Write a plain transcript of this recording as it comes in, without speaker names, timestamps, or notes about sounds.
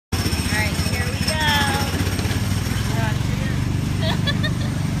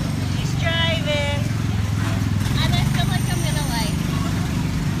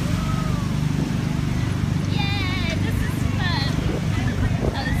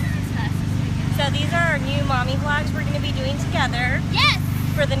these are our new mommy vlogs we're going to be doing together. Yes!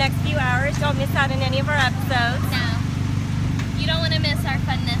 For the next few hours. Don't miss out on any of our episodes. No. You don't want to miss our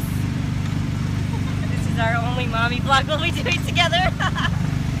funness. This is our only mommy vlog we'll be doing together.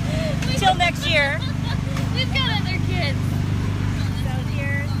 Till next year. We've got other kids. So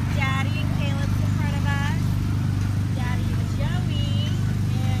here's Daddy and Kaleb in front of us. Daddy and Joey.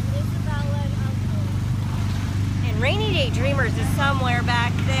 And Isabella and Uncle. And Rainy Day Dreamers is somewhere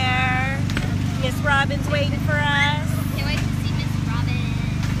back there. Miss Robin's waiting for us. Can't wait to see Miss Robin.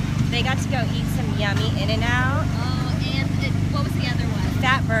 They got to go eat some yummy In-N-Out. Oh, and what was the other one?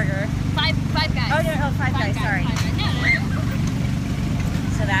 Fat Burger. Five Guys. Oh, no, Five Guys, sorry. No.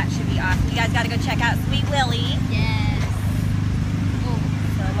 So that should be awesome. You guys got to go check out Sweet Willie. Yes. Oh.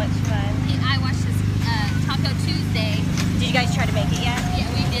 So much fun. Hey, I watched this Taco Tuesday. Did you guys try to make it yet? Yeah,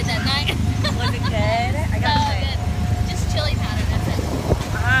 we did that night. Was it good? I got to try it. Just chili powder, that's it.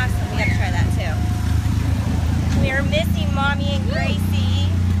 Awesome. We got to try that too. We are missing Mommy and Gracie.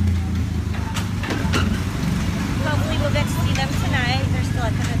 Hopefully we'll get to see them tonight. They're still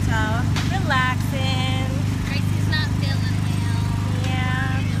at the hotel. Relaxing. Gracie's not feeling well.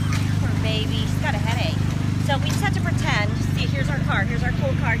 Yeah. Poor baby. She's got a headache. So we just have to pretend. See, here's our car. Here's our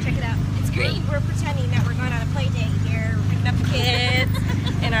cool car. Check it out. It's green. We're pretending that we're going on a play date here. We're picking up the kids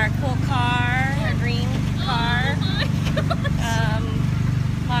in our cool car, our green car. Oh my gosh.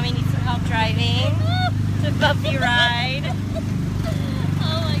 Mommy needs some help driving. It's a bumpy ride.